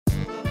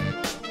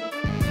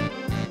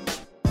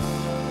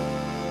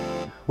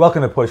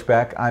Welcome to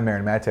Pushback. I'm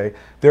Aaron Mate.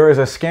 There is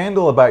a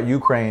scandal about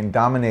Ukraine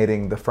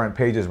dominating the front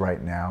pages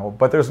right now,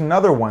 but there's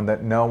another one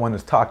that no one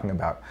is talking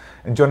about.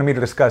 And joining me to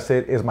discuss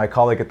it is my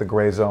colleague at the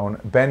Gray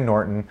Zone, Ben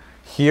Norton,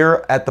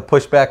 here at the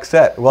Pushback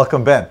set.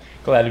 Welcome, Ben.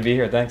 Glad to be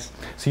here, thanks.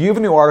 So you have a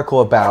new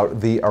article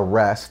about the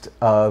arrest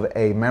of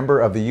a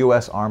member of the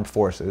U.S. Armed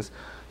Forces.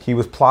 He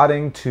was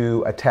plotting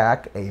to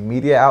attack a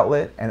media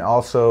outlet and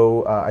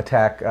also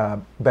attack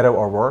Beto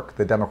O'Rourke,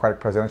 the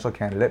Democratic presidential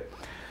candidate.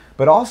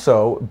 But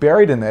also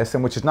buried in this,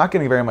 and which is not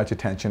getting very much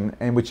attention,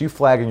 and which you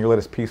flag in your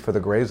latest piece for the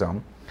Gray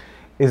Zone,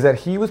 is that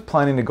he was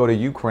planning to go to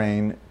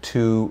Ukraine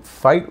to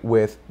fight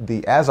with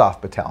the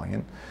Azov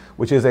Battalion,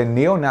 which is a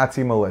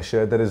neo-Nazi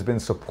militia that has been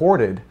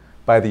supported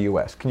by the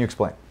U.S. Can you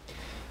explain?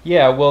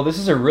 Yeah, well, this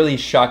is a really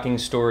shocking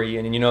story,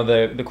 and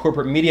the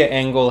corporate media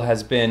angle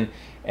has been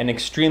an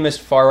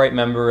extremist far-right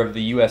member of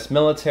the U.S.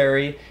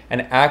 military,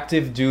 an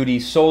active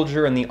duty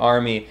soldier in the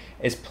Army,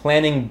 is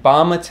planning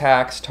bomb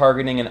attacks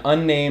targeting an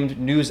unnamed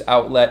news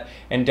outlet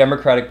and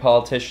Democratic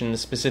politicians,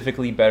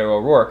 specifically Beto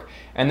O'Rourke.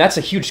 And that's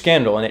a huge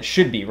scandal, and it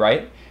should be,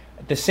 right?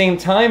 At the same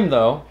time,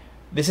 though,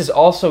 this is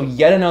also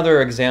yet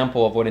another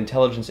example of what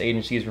intelligence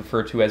agencies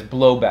refer to as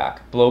blowback.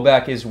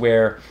 Blowback is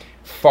where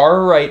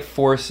far-right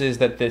forces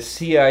that the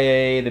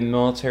CIA, the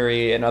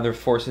military, and other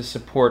forces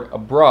support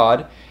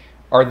abroad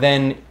are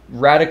then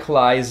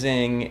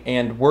radicalizing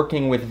and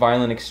working with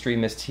violent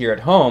extremists here at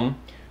home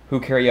who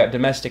carry out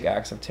domestic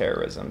acts of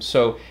terrorism.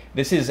 So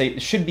this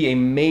should be a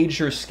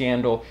major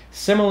scandal,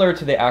 similar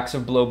to the acts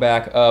of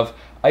blowback of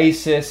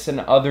ISIS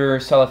and other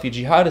Salafi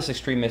jihadist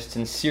extremists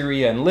in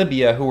Syria and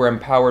Libya who were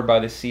empowered by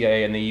the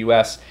CIA and the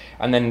US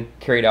and then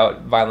carried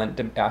out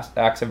violent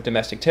acts of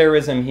domestic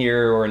terrorism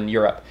here or in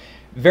Europe.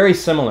 Very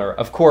similar.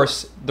 Of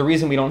course, the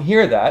reason we don't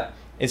hear that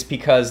is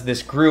because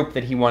this group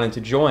that he wanted to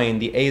join,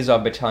 the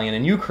Azov Battalion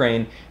in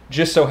Ukraine,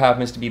 just so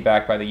happens to be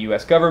backed by the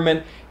US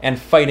government and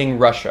fighting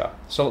Russia.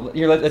 So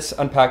here, let's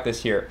unpack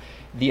this here.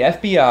 The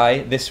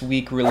FBI this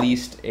week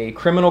released a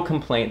criminal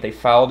complaint. They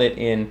filed it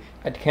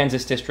at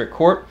Kansas District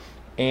Court,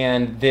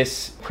 and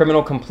this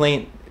criminal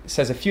complaint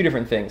says a few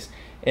different things.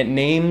 It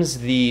names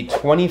the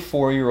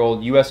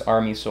 24-year-old US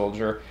Army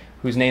soldier,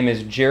 whose name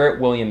is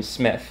Jarrett William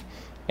Smith.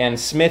 And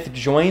Smith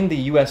joined the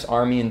US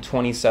Army in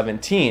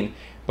 2017.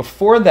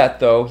 Before that,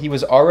 though, he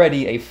was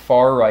already a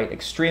far-right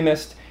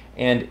extremist,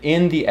 and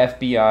in the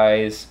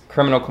FBI's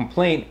criminal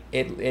complaint,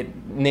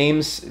 it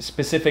names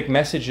specific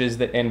messages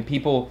and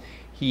people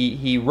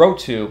he wrote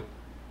to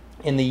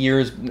in the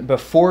years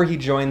before he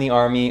joined the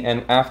Army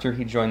and after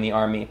he joined the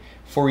Army.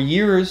 For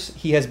years,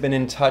 he has been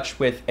in touch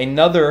with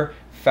another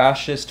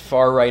fascist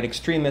far-right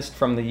extremist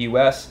from the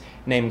U.S.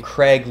 named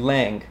Craig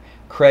Lang.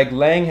 Craig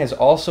Lang has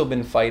also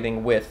been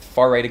fighting with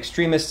far-right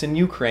extremists in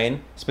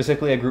Ukraine,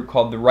 specifically a group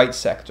called the Right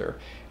Sector.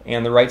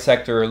 And the Right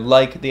Sector,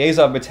 like the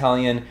Azov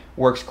Battalion,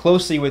 works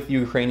closely with the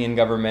Ukrainian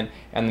government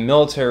and the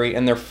military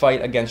in their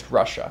fight against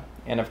Russia.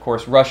 And of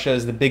course, Russia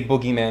is the big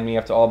boogeyman we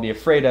have to all be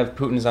afraid of.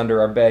 Putin's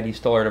under our bed. He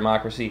stole our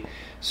democracy.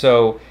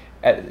 So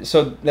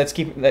let's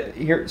keep that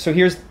here. So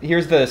here's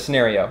the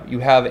scenario. You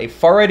have a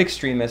far-right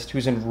extremist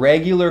who's in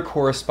regular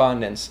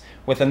correspondence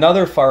with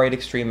another far-right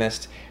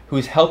extremist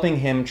who's helping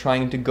him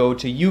trying to go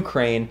to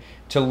Ukraine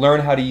to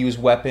learn how to use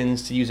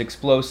weapons, to use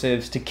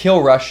explosives, to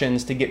kill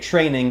Russians, to get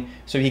training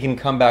so he can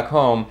come back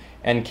home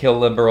and kill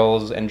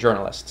liberals and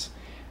journalists.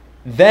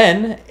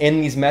 Then, in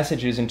these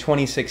messages in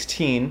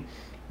 2016,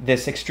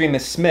 this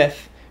extremist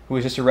Smith, who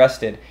was just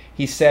arrested,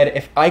 he said,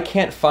 if I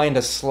can't find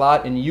a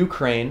slot in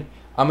Ukraine,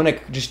 I'm going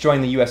to just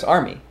join the U.S.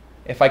 Army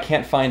if I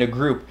can't find a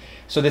group.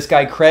 So this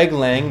guy, Craig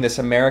Lang, this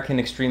American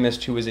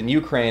extremist who was in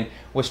Ukraine,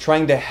 was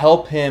trying to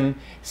help him,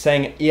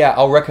 saying, yeah,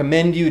 I'll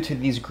recommend you to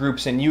these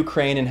groups in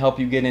Ukraine and help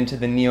you get into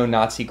the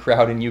neo-Nazi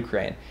crowd in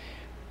Ukraine.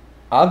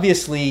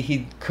 Obviously,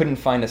 he couldn't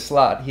find a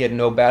slot. He had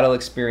no battle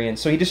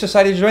experience, so he just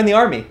decided to join the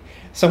Army.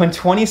 So in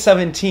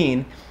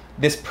 2017,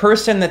 this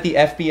person that the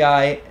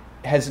FBI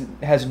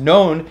has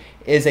known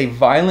is a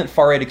violent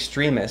far-right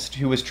extremist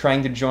who was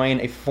trying to join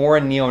a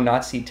foreign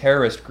neo-Nazi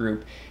terrorist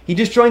group. He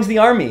just joins the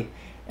Army.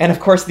 And of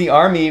course, the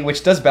Army,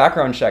 which does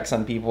background checks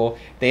on people,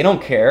 they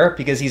don't care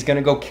because he's going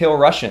to go kill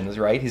Russians,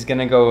 right? He's going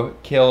to go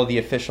kill the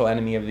official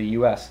enemy of the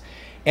U.S.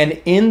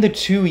 And in the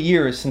 2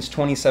 years since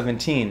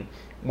 2017,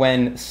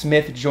 when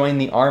Smith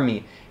joined the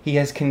Army, he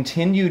has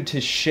continued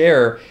to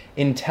share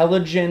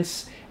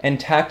intelligence and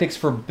tactics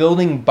for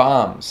building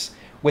bombs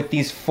with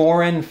these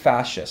foreign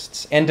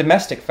fascists and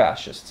domestic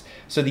fascists.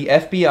 So the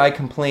FBI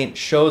complaint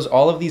shows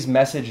all of these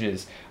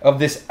messages of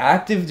this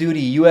active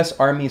duty U.S.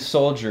 Army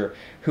soldier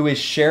who is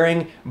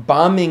sharing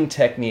bombing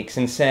techniques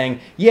and saying,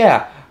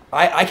 yeah,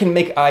 I can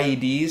make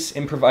IEDs,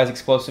 improvised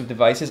explosive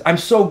devices. I'm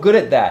so good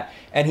at that.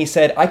 And he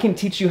said, I can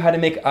teach you how to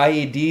make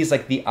IEDs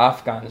like the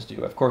Afghans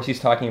do. Of course, he's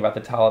talking about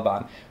the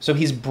Taliban. So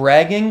he's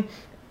bragging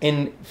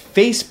in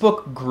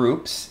Facebook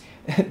groups.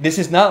 This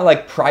is not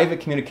like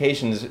private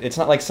communications. It's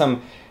not like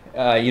some,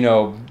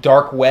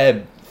 dark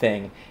web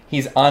thing.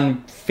 He's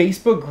on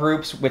Facebook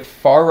groups with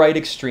far-right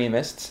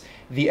extremists,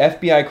 the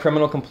FBI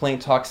criminal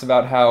complaint talks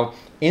about how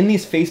in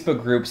these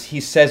Facebook groups, he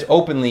says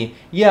openly,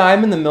 yeah,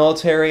 I'm in the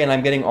military and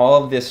I'm getting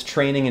all of this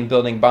training in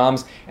building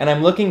bombs, and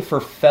I'm looking for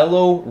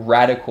fellow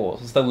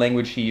radicals, is the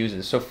language he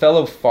uses. So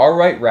fellow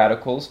far-right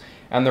radicals,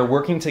 and they're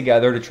working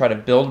together to try to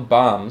build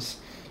bombs.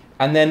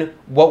 And then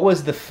what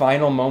was the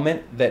final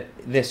moment that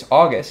this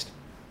August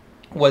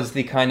was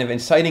the kind of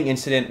inciting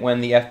incident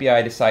when the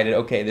FBI decided,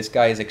 okay, this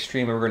guy is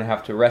extreme and we're going to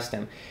have to arrest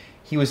him.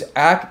 He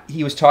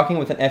was talking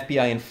with an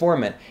FBI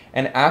informant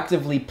and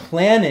actively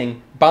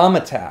planning bomb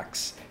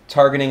attacks,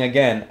 targeting,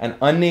 again, an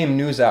unnamed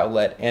news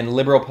outlet and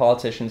liberal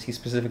politicians. He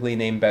specifically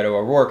named Beto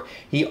O'Rourke.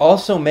 He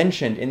also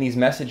mentioned in these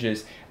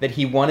messages that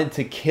he wanted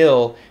to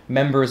kill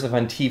members of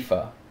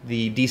Antifa,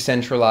 the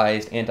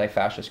decentralized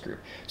anti-fascist group.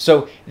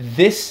 So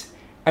this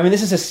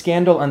is a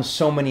scandal on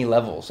so many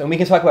levels. And we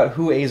can talk about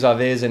who Azov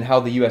is and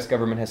how the U.S.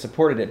 government has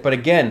supported it. But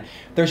again,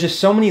 there's just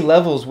so many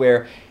levels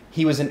where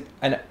he was an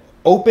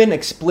open,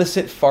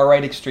 explicit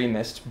far-right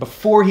extremist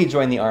before he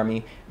joined the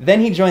army.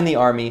 Then he joined the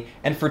army,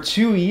 and for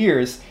 2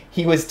 years,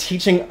 he was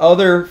teaching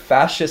other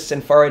fascists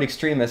and far-right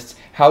extremists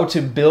how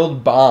to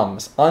build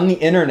bombs on the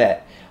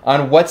internet,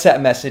 on WhatsApp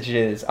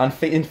messages,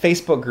 in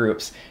Facebook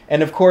groups.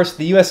 And of course,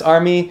 the U.S.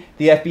 Army,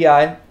 the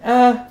FBI,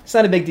 it's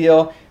not a big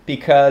deal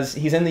because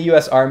he's in the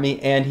U.S. Army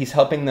and he's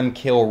helping them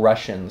kill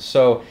Russians.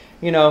 So,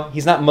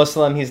 he's not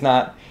Muslim, he's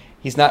not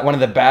one of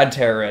the bad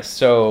terrorists.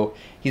 So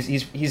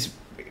he's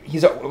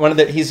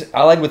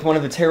allied with one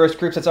of the terrorist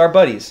groups that's our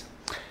buddies.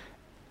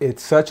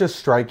 It's such a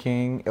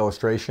striking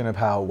illustration of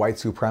how white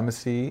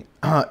supremacy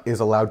is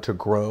allowed to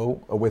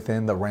grow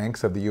within the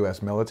ranks of the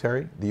U.S.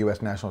 military, the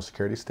U.S. national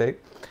security state.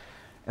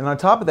 And on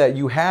top of that,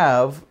 you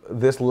have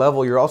this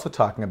level you're also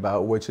talking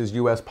about, which is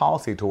U.S.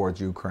 policy towards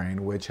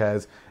Ukraine, which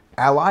has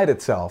allied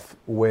itself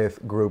with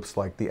groups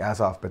like the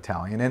Azov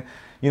Battalion. And,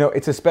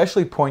 it's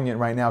especially poignant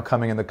right now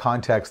coming in the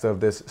context of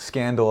this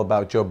scandal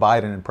about Joe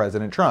Biden and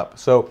President Trump.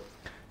 So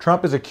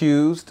Trump is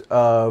accused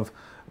of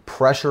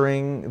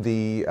pressuring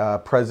the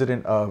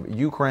president of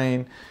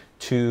Ukraine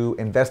to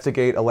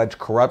investigate alleged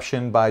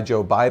corruption by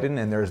Joe Biden,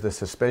 and there's the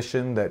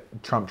suspicion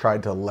that Trump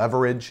tried to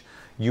leverage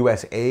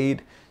U.S.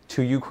 aid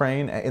to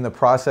Ukraine. In the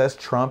process,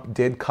 Trump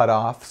did cut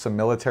off some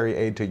military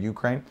aid to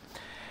Ukraine.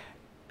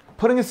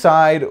 Putting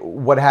aside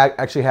what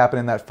actually happened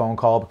in that phone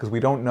call, because we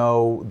don't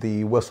know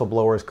the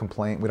whistleblower's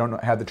complaint, we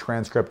don't have the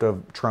transcript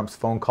of Trump's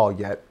phone call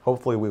yet.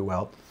 Hopefully we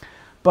will.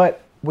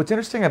 But what's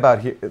interesting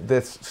about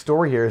this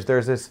story here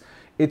is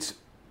it's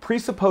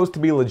presupposed to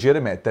be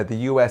legitimate that the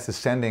U.S. is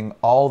sending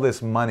all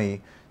this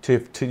money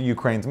to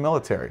Ukraine's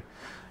military.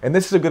 And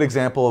this is a good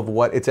example of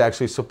what it's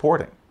actually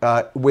supporting.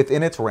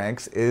 Within its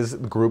ranks is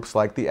groups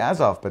like the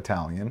Azov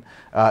Battalion,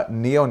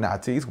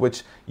 neo-Nazis,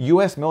 which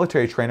U.S.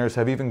 military trainers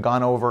have even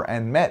gone over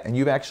and met. And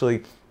you've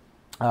actually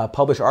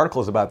published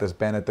articles about this,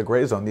 Ben, at the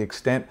Gray Zone, the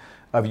extent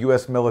of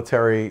U.S.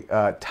 military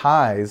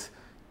ties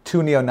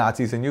to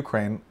neo-Nazis in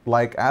Ukraine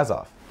like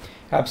Azov.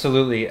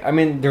 Absolutely.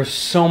 There's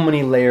so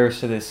many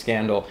layers to this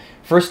scandal.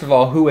 First of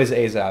all, who is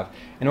Azov?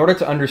 In order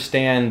to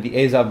understand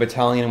the Azov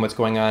Battalion and what's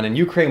going on in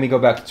Ukraine, we go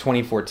back to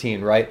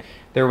 2014, right?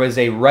 There was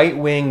a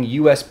right-wing,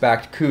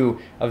 U.S.-backed coup,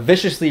 a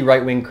viciously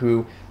right-wing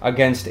coup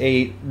against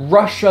a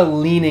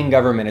Russia-leaning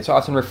government. It's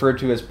often referred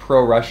to as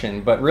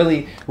pro-Russian, but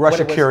really...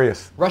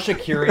 Russia-curious.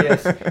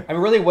 Russia-curious.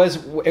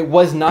 It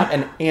was not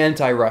an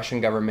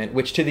anti-Russian government,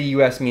 which to the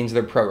U.S. means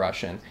they're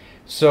pro-Russian.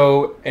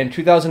 So in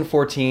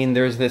 2014,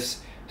 there's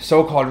this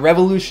so-called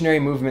revolutionary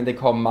movement they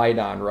call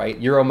Maidan,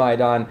 right?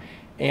 Euromaidan.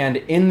 And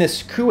in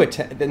this coup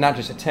attempt, not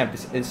just attempt,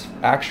 this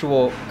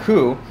actual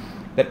coup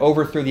that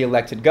overthrew the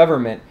elected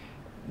government,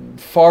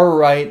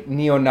 far-right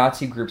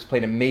neo-Nazi groups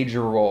played a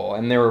major role.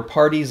 And there were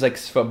parties like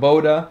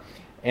Svoboda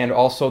and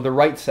also the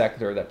right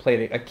sector that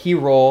played a key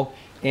role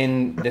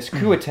in this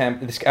coup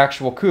attempt, this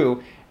actual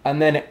coup. And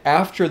then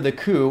after the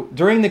coup,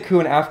 during the coup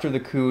and after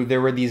the coup,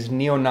 there were these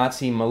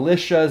neo-Nazi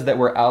militias that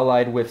were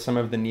allied with some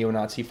of the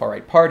neo-Nazi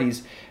far-right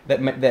parties that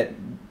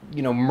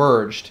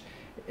merged.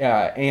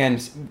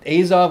 And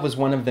Azov was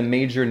one of the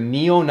major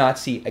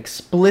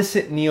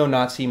explicit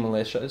neo-Nazi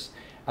militias.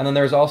 And then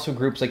there's also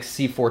groups like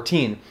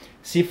C-14.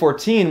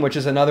 C-14, which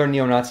is another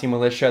neo-Nazi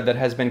militia that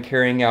has been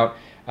carrying out,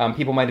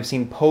 people might have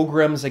seen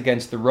pogroms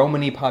against the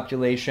Romani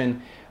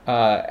population.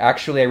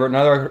 Actually, I wrote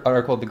another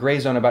article at the Gray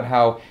Zone about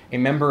how a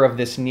member of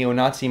this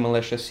neo-Nazi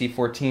militia,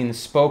 C-14,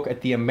 spoke at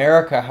the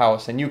America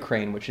House in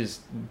Ukraine, which is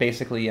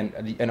basically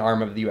an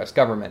arm of the U.S.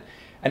 government.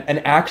 An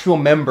actual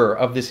member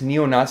of this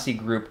neo-Nazi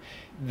group,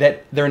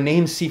 that their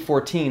name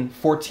C-14,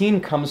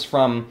 14 comes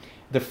from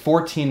the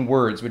 14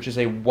 words, which is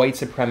a white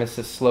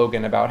supremacist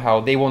slogan about how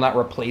they will not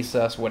replace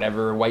us,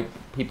 whatever, white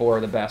people are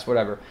the best,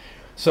 whatever.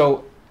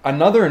 So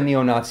another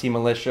neo-Nazi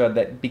militia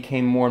that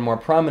became more and more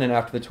prominent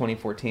after the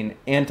 2014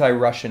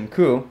 anti-Russian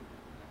coup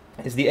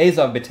is the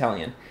Azov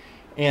Battalion.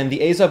 And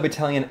the Azov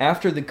Battalion,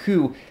 after the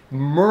coup,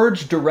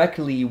 merged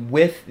directly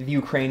with the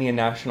Ukrainian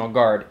National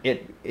Guard.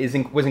 It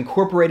was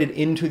incorporated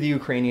into the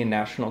Ukrainian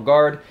National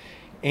Guard.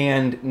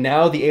 And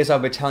now the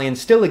Azov Battalion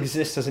still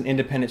exists as an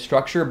independent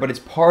structure, but it's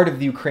part of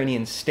the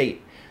Ukrainian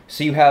state.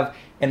 So you have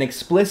an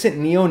explicit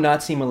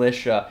neo-Nazi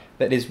militia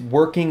that is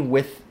working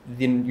with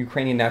the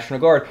Ukrainian National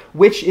Guard,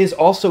 which is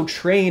also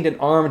trained and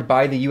armed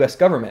by the U.S.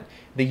 government.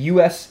 The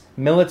U.S.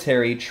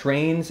 military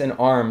trains and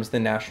arms the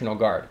National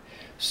Guard.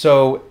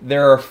 So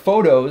there are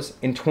photos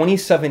in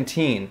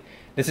 2017.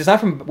 This is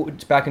not from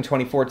back in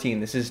 2014.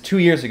 This is 2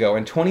 years ago.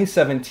 In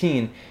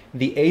 2017,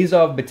 the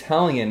Azov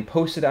Battalion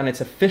posted on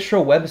its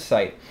official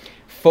website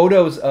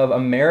photos of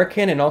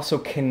American and also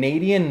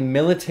Canadian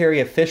military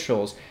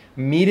officials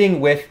meeting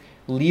with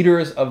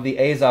leaders of the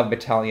Azov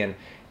Battalion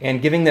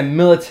and giving them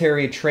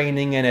military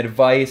training and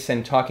advice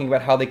and talking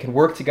about how they can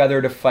work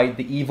together to fight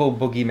the evil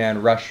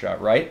boogeyman Russia,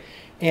 right?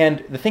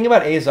 And the thing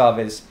about Azov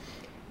is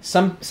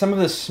some of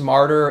the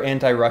smarter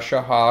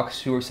anti-Russia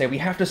hawks who say we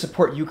have to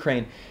support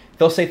Ukraine,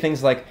 they'll say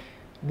things like,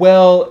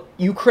 well,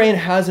 Ukraine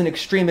has an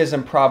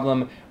extremism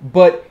problem,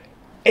 but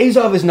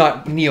Azov is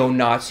not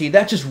neo-Nazi,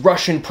 that's just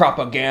Russian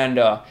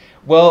propaganda.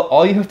 Well,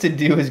 all you have to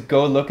do is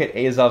go look at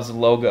Azov's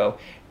logo.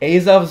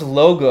 Azov's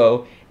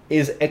logo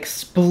is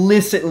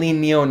explicitly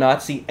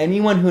neo-Nazi.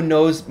 Anyone who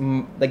knows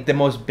like the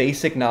most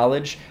basic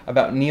knowledge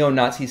about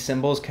neo-Nazi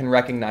symbols can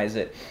recognize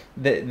it.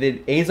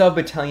 The Azov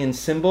Battalion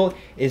symbol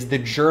is the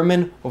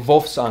German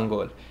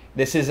Wolfsangel.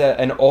 This is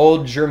an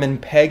old German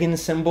pagan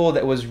symbol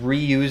that was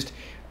reused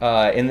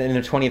in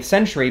the 20th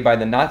century by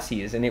the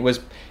Nazis, and it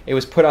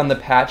was put on the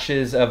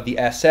patches of the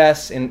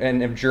SS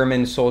and of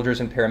German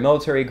soldiers and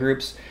paramilitary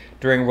groups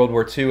during World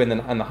War II and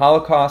then on the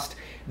Holocaust.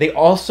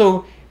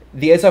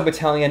 The Azov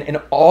Battalion, in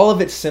all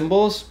of its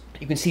symbols,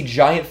 you can see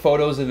giant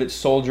photos of its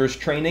soldiers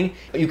training.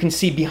 You can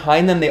see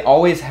behind them they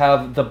always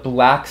have the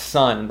black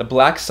sun. The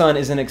black sun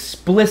is an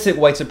explicit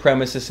white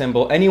supremacist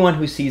symbol. Anyone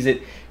who sees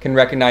it can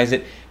recognize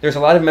it. There's a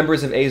lot of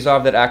members of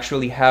Azov that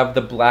actually have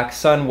the black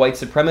sun white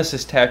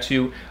supremacist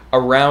tattoo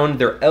around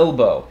their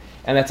elbow.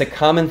 And that's a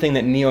common thing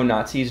that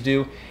neo-Nazis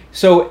do.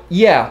 So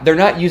yeah, they're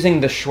not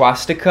using the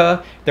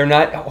swastika. They're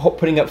not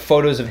putting up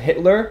photos of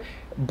Hitler.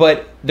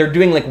 But they're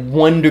doing like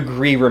 1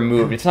 degree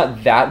removed. It's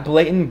not that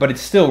blatant, but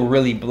it's still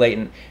really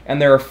blatant. And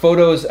there are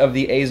photos of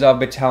the Azov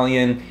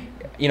Battalion,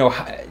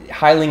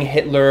 hailing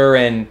Hitler,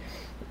 and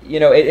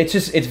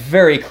it's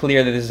very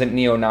clear that this is a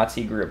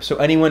neo-Nazi group. So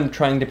anyone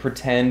trying to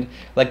pretend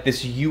like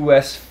this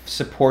U.S.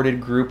 supported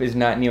group is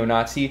not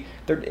neo-Nazi,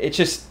 they're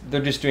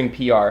just doing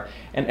PR.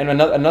 And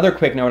another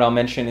quick note I'll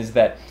mention is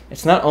that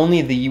it's not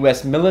only the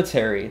U.S.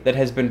 military that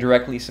has been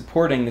directly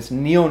supporting this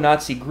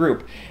neo-Nazi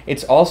group,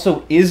 it's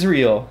also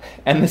Israel,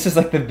 and this is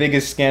like the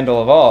biggest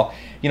scandal of all.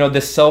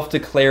 The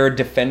self-declared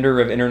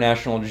defender of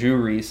international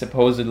Jewry,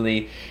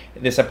 supposedly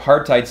this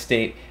apartheid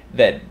state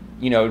that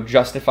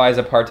justifies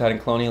apartheid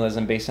and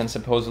colonialism based on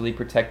supposedly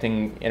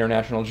protecting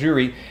international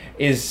Jewry,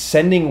 is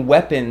sending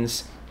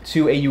weapons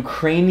to a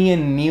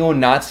Ukrainian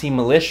neo-Nazi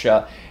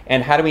militia.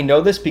 And how do we know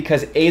this?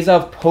 Because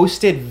Azov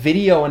posted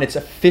video on its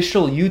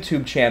official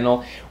YouTube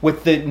channel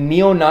with the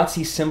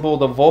neo-Nazi symbol,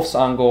 the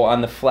Wolfsangel,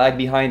 on the flag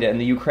behind it, and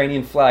the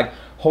Ukrainian flag,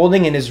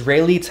 holding an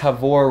Israeli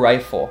Tavor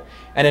rifle.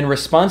 And in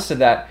response to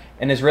that,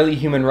 an Israeli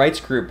human rights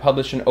group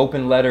published an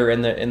open letter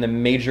in the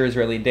major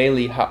Israeli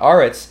daily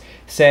Haaretz,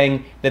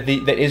 saying that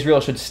Israel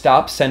should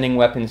stop sending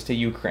weapons to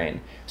Ukraine.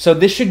 So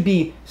this should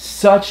be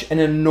such an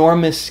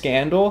enormous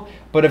scandal,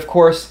 but of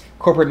course,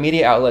 corporate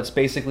media outlets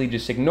basically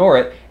just ignore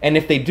it, and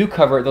if they do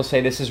cover it, they'll say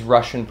this is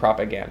Russian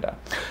propaganda.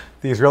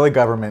 The Israeli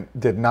government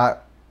did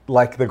not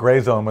like the Gray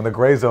Zone. When the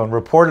Gray Zone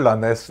reported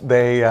on this,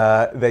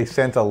 they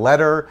sent a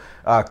letter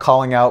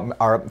calling out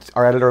our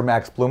editor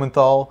Max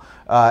Blumenthal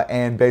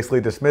and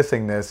basically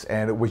dismissing this,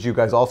 and which you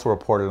guys also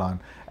reported on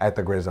at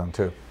the Gray Zone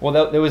too.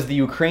 Well, there was the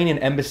Ukrainian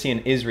embassy in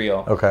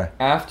Israel. Okay.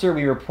 After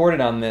we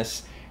reported on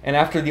this, and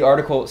after the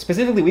article,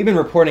 specifically, we've been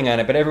reporting on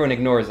it, but everyone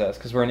ignores us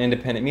because we're an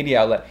independent media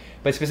outlet.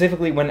 But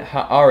specifically, when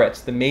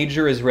Haaretz, the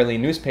major Israeli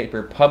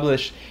newspaper,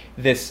 published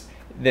this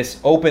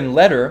open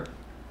letter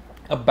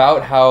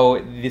about how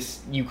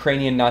this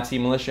Ukrainian Nazi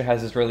militia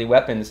has Israeli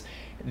weapons,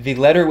 the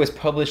letter was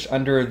published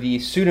under the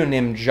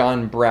pseudonym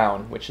John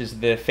Brown, which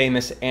is the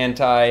famous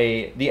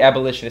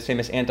abolitionist,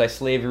 famous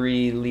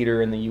anti-slavery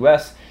leader in the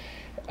U.S.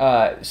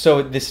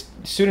 So this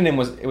pseudonym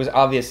it was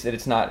obvious that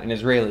it's not an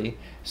Israeli.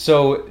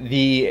 So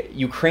the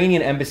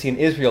Ukrainian embassy in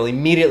Israel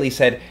immediately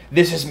said,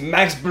 "This is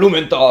Max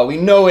Blumenthal. We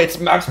know it's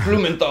Max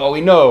Blumenthal.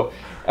 We know."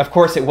 Of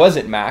course, it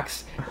wasn't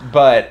Max,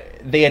 but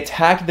they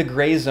attacked the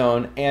Gray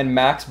Zone and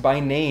Max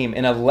by name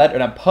in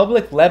a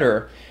public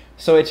letter.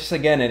 So it's just,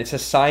 again, it's a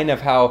sign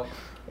of how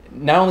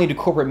not only do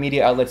corporate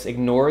media outlets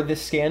ignore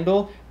this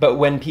scandal, but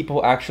when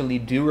people actually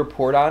do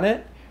report on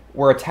it,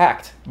 we're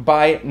attacked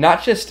by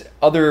not just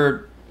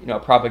other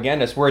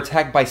propagandists. We're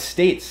attacked by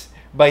states,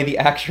 by the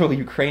actual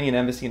Ukrainian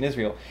embassy in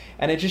Israel.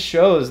 And it just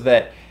shows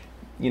that,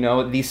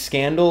 these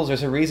scandals,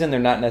 there's a reason they're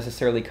not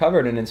necessarily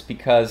covered, and it's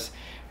because,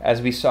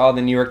 as we saw,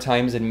 the New York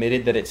Times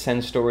admitted that it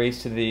sends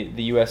stories to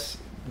the U.S.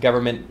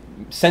 government,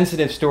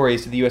 sensitive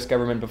stories to the U.S.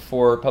 government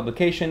before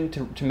publication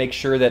to make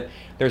sure that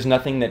there's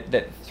nothing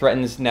that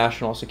threatens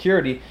national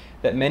security,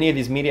 that many of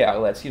these media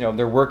outlets,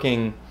 they're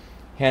working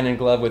hand in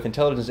glove with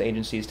intelligence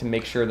agencies to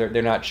make sure that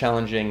they're not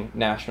challenging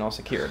national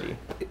security.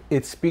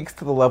 It speaks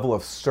to the level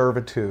of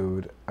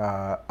servitude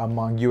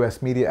among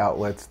U.S. media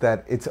outlets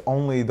that it's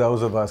only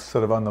those of us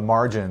sort of on the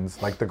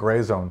margins, like the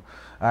Gray Zone,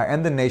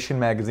 and The Nation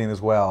magazine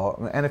as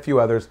well, and a few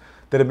others,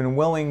 that have been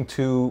willing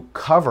to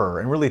cover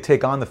and really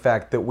take on the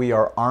fact that we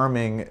are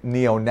arming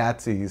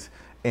neo-Nazis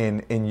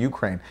in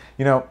Ukraine.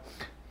 You know,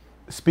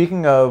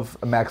 speaking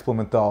of Max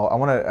Blumenthal, I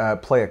want to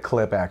play a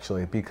clip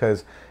actually,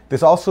 because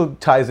this also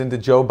ties into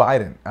Joe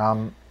Biden.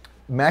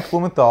 Max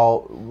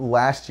Blumenthal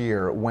last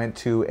year went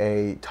to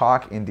a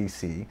talk in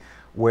D.C.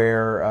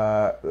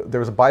 where there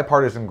was a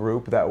bipartisan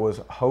group that was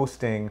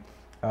hosting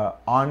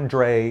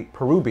Andrei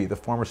Parubiy, the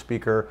former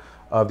speaker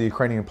of the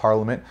Ukrainian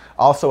parliament,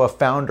 also a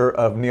founder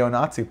of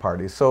neo-Nazi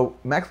parties. So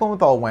Max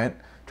Blumenthal went,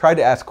 tried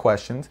to ask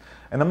questions,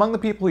 and among the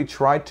people he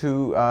tried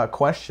to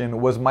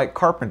question was Mike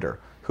Carpenter,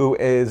 who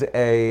is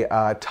a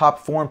top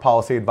foreign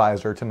policy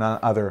advisor to none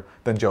other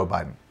than Joe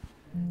Biden.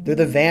 They're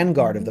the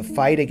vanguard of the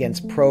fight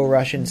against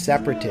pro-Russian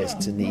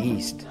separatists in the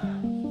East.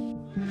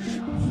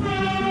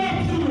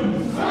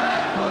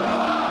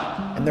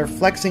 And they're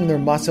flexing their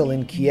muscle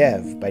in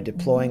Kiev by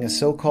deploying a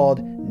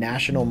so-called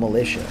national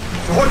militia.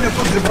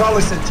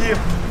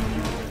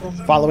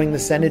 Following the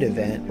Senate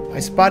event, I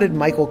spotted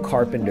Michael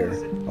Carpenter,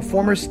 a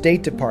former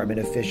State Department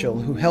official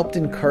who helped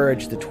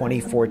encourage the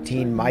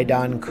 2014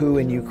 Maidan coup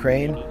in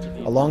Ukraine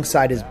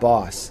alongside his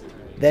boss,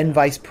 then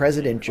Vice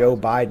President Joe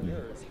Biden.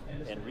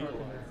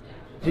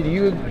 Did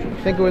you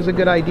think it was a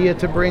good idea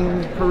to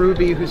bring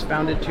Parubiy, who's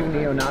founded 2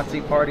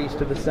 neo-Nazi parties,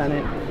 to the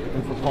Senate,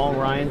 and for Paul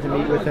Ryan to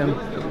meet with him?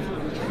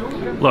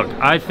 Look,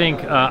 I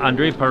think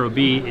Andrei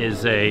Parubiy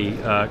is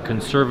a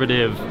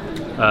conservative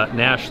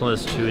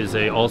nationalist who is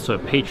also a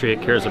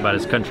patriot, cares about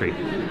his country.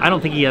 I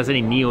don't think he has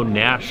any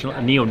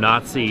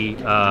neo-Nazi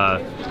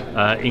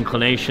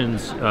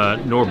inclinations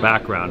nor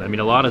background. I mean,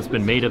 a lot has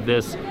been made of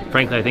this.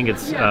 Frankly, I think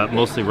it's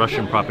mostly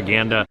Russian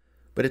propaganda.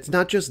 But it's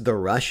not just the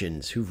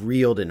Russians who've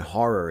reeled in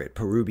horror at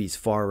Parubiy's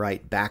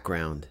far-right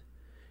background.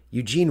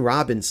 Eugene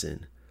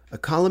Robinson, a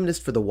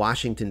columnist for the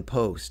Washington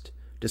Post,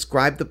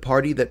 described the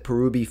party that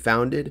Parubiy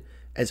founded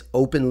as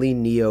openly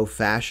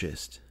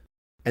neo-fascist.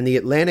 And the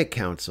Atlantic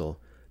Council,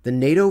 the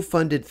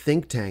NATO-funded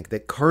think tank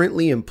that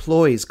currently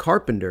employs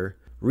Carpenter,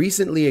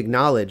 recently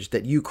acknowledged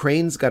that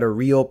Ukraine's got a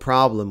real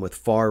problem with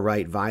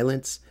far-right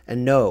violence,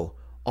 and no,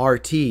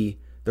 RT,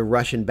 the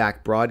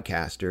Russian-backed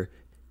broadcaster,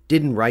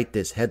 didn't write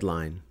this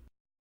headline.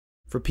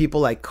 For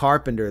people like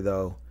Carpenter,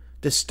 though,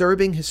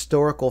 disturbing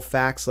historical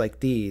facts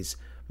like these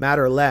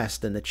matter less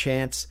than the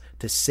chance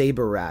to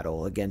saber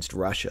rattle against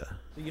Russia.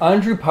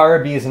 Andrei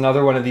Parubiy is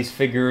another one of these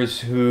figures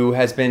who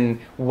has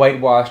been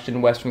whitewashed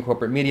in Western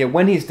corporate media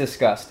when he's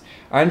discussed.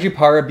 Andrei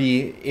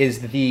Parubiy is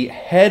the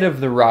head of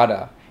the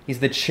Rada. He's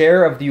the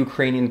chair of the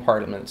Ukrainian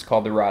parliament. It's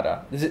called the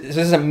Rada. This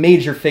is a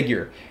major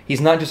figure. He's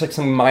not just like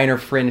some minor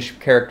fringe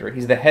character.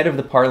 He's the head of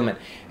the parliament.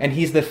 And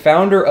he's the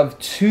founder of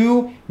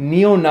 2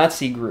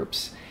 neo-Nazi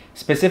groups.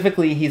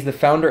 Specifically, he's the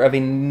founder of a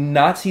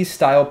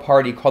Nazi-style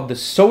party called the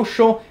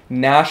Social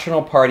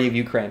National Party of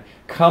Ukraine.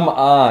 Come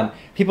on.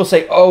 People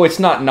say, oh, it's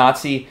not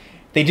Nazi.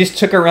 They just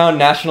took around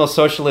National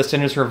Socialists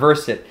and just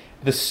reversed it.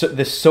 The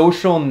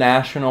Social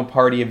National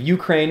Party of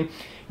Ukraine.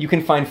 You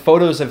can find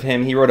photos of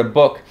him. He wrote a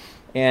book.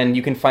 And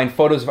you can find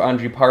photos of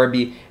Andrei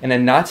Parubiy in a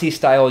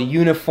Nazi-style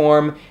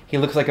uniform. He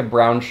looks like a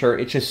brown shirt.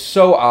 It's just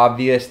so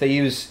obvious. They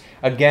use,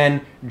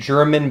 again,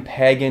 German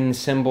pagan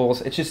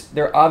symbols. It's just,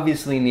 they're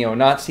obviously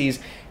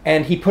neo-Nazis.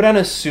 And he put on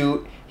a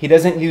suit. He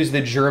doesn't use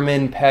the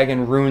German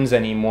pagan runes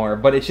anymore.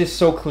 But it's just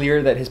so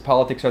clear that his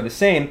politics are the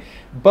same.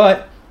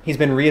 But he's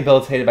been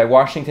rehabilitated by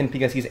Washington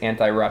because he's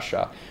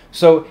anti-Russia.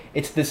 So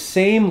it's the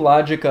same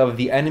logic of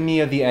the enemy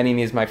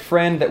is my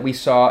friend that we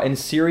saw in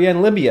Syria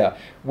and Libya,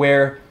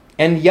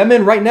 and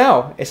Yemen right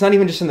now. It's not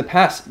even just in the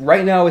past.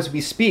 Right now, as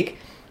we speak,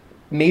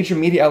 major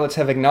media outlets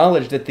have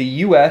acknowledged that the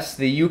US,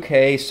 the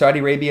UK, Saudi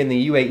Arabia, and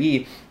the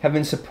UAE have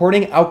been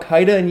supporting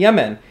Al-Qaeda in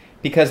Yemen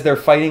because they're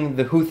fighting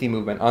the Houthi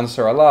movement,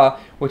 Ansar Allah,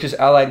 which is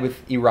allied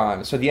with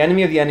Iran. So the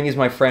enemy is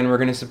my friend. We're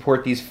going to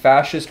support these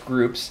fascist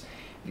groups.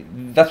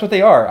 That's what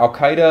they are.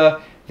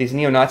 Al-Qaeda, these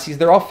neo-Nazis,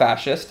 they're all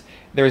fascist.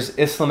 There's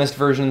Islamist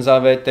versions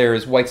of it.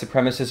 There's white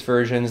supremacist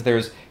versions.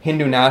 There's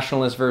Hindu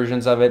nationalist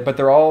versions of it. But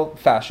they're all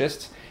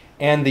fascists.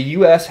 And the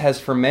U.S. has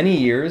for many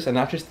years, and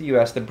not just the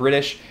U.S., the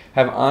British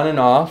have on and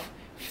off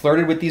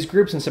flirted with these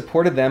groups and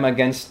supported them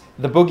against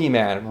the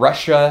boogeyman,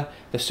 Russia,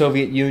 the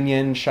Soviet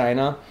Union,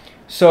 China.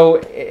 So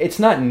it's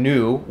not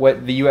new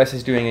what the U.S.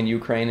 is doing in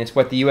Ukraine. It's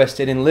what the U.S.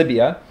 did in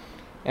Libya,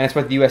 and it's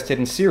what the U.S. did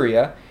in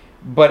Syria.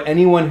 But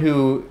anyone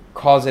who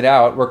calls it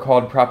out were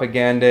called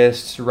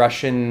propagandists,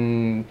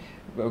 Russian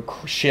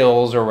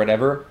shills, or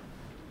whatever.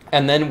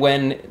 And then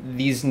when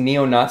these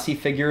neo-Nazi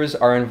figures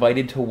are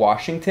invited to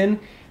Washington,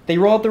 they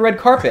roll out the red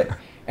carpet.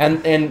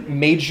 And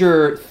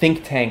major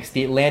think tanks,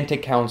 the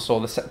Atlantic Council,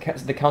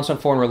 the Council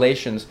on Foreign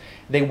Relations,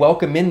 they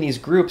welcome in these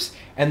groups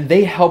and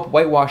they help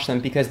whitewash them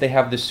because they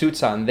have the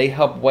suits on. They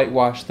help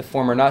whitewash the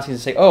former Nazis and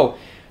say, oh,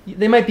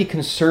 they might be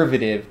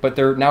conservative, but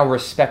they're now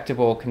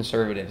respectable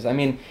conservatives. I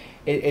mean,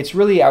 it's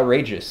really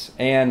outrageous.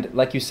 And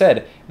like you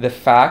said, the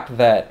fact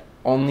that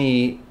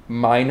only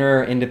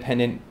minor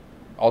independent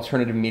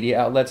alternative media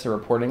outlets are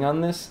reporting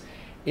on this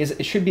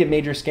it should be a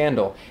major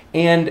scandal.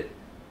 And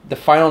the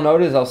final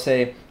note is, I'll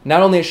say,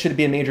 not only should it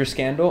be a major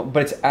scandal,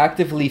 but it's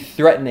actively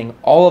threatening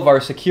all of our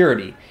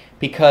security,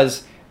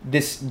 because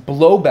this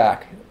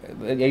blowback,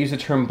 I use the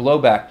term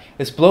blowback,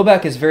 this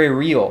blowback is very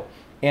real.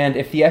 And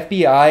if the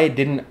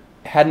FBI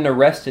hadn't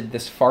arrested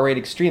this far-right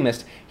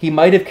extremist, he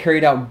might have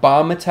carried out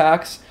bomb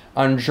attacks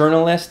on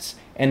journalists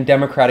and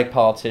Democratic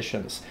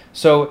politicians.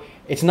 So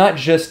this is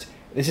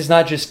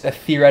not just a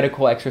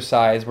theoretical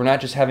exercise. We're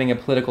not just having a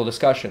political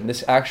discussion.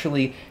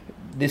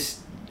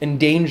 This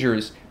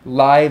endangers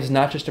lives,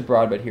 not just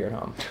abroad, but here at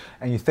home.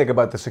 And you think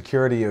about the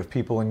security of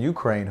people in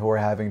Ukraine who are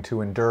having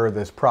to endure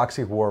this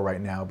proxy war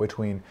right now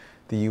between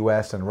the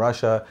U.S. and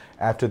Russia,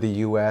 after the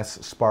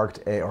U.S.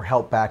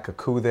 helped back a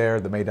coup there,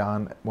 the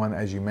Maidan one,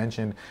 as you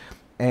mentioned.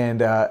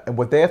 And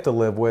what they have to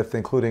live with,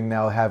 including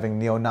now having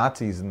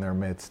neo-Nazis in their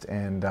midst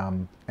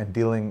and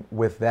dealing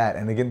with that.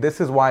 And again,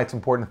 this is why it's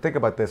important to think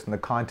about this in the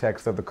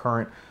context of the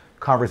current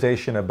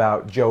conversation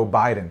about Joe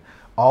Biden.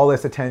 All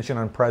this attention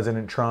on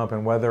President Trump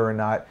and whether or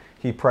not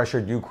he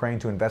pressured Ukraine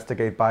to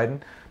investigate Biden.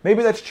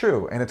 Maybe that's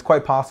true, and it's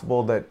quite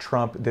possible that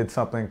Trump did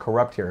something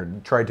corrupt here,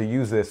 tried to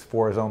use this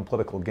for his own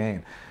political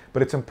gain.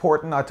 But it's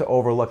important not to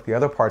overlook the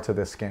other parts of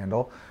this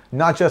scandal,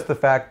 not just the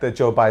fact that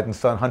Joe Biden's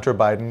son, Hunter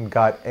Biden,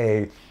 got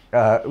a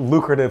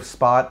lucrative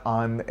spot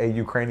on a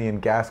Ukrainian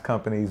gas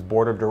company's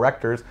board of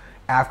directors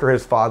after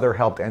his father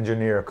helped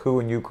engineer a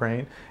coup in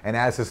Ukraine and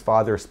as his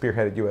father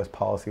spearheaded U.S.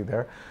 policy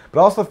there, but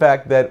also the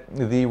fact that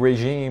the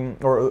regime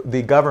or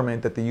the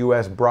government that the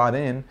U.S. brought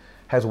in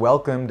has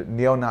welcomed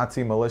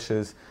neo-Nazi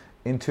militias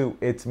into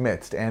its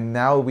midst. And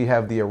now we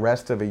have the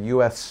arrest of a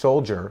U.S.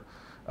 soldier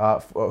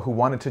who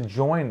wanted to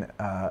join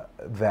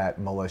that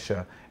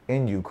militia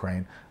in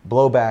Ukraine.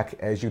 Blowback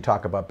as you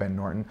talk about, Ben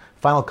Norton.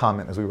 Final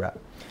comment as we wrap.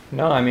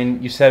 No, I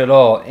mean, you said it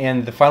all.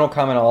 And the final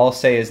comment I'll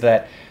say is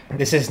that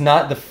this is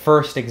not the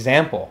first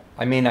example.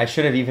 I mean, I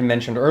should have even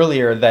mentioned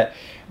earlier that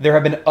there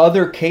have been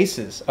other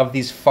cases of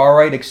these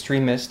far-right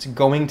extremists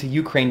going to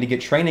Ukraine to get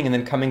training and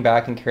then coming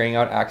back and carrying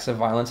out acts of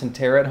violence and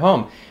terror at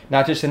home,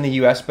 not just in the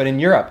U.S., but in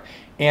Europe.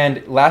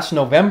 And last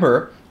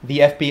November, the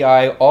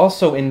FBI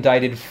also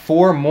indicted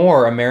 4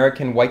 more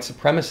American white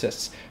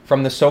supremacists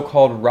from the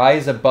so-called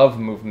Rise Above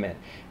movement.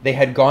 They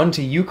had gone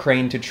to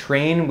Ukraine to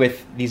train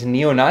with these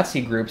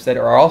neo-Nazi groups that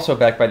are also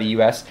backed by the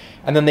U.S.,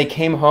 and then they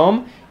came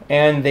home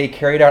and they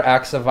carried out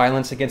acts of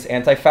violence against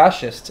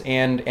anti-fascists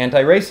and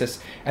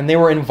anti-racists. And they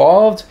were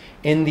involved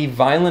in the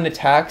violent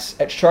attacks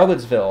at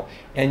Charlottesville.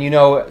 And, you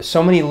know,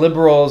 so many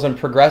liberals and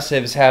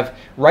progressives have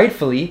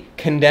rightfully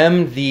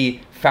condemned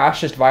the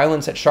fascist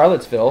violence at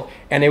Charlottesville,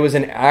 and it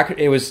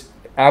was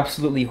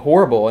absolutely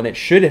horrible, and it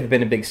should have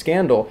been a big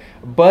scandal.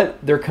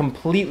 But they're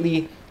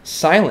completely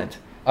silent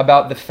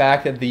about the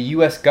fact that the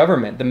U.S.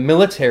 government, the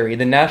military,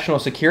 the national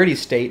security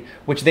state,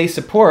 which they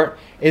support,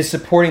 is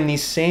supporting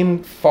these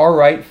same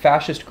far-right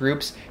fascist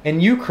groups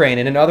in Ukraine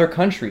and in other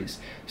countries.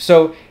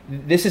 So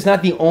this is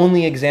not the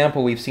only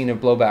example we've seen of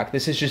blowback.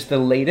 This is just the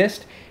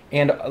latest.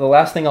 And the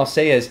last thing I'll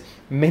say is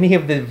many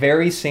of the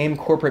very same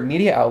corporate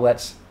media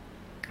outlets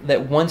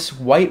that once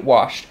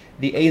whitewashed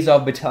the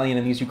Azov battalion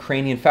and these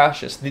Ukrainian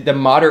fascists, the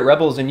moderate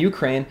rebels in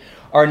Ukraine,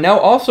 are now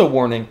also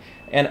warning.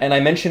 And I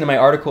mentioned in my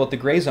article at the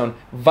Gray Zone,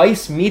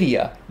 Vice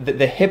Media,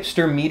 the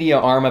hipster media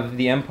arm of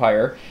the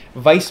empire,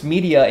 Vice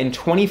Media in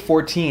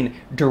 2014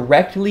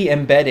 directly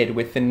embedded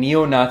with the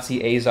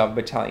neo-Nazi Azov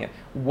battalion,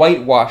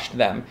 whitewashed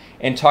them,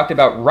 and talked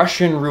about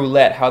Russian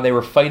roulette, how they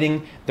were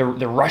fighting the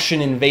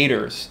Russian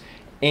invaders.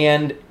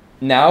 And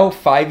now,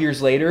 5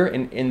 years later,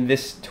 in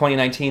this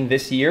 2019,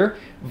 this year,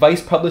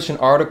 Vice published an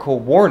article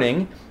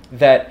warning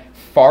that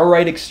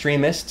far-right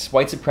extremists,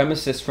 white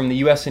supremacists from the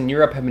U.S. and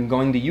Europe have been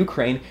going to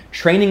Ukraine,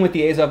 training with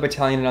the Azov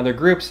battalion and other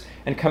groups,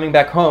 and coming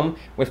back home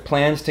with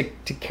plans to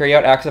carry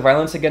out acts of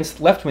violence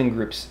against left-wing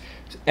groups.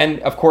 And,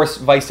 of course,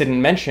 Vice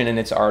didn't mention in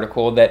its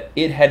article that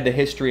it had the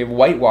history of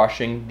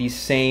whitewashing these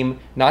same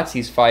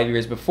Nazis 5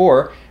 years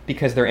before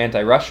because they're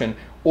anti-Russian.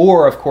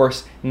 Or, of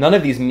course, none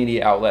of these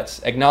media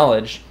outlets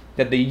acknowledge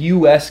that the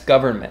U.S.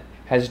 government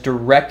has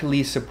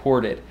directly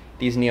supported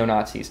these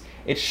neo-Nazis.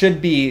 It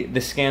should be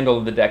the scandal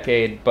of the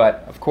decade,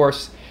 but of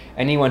course,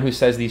 anyone who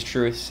says these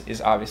truths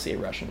is obviously a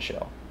Russian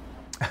shill.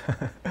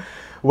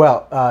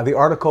 Well, the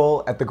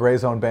article at the Gray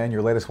Zone, Ben,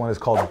 your latest one, is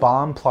called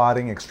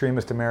Bomb-Plotting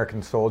Extremist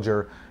American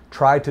Soldier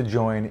Tried to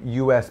Join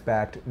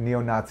U.S.-Backed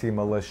Neo-Nazi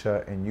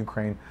Militia in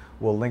Ukraine.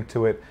 We'll link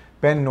to it.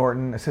 Ben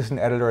Norton, assistant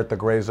editor at the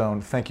Gray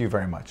Zone, thank you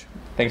very much.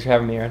 Thanks for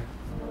having me, Aaron.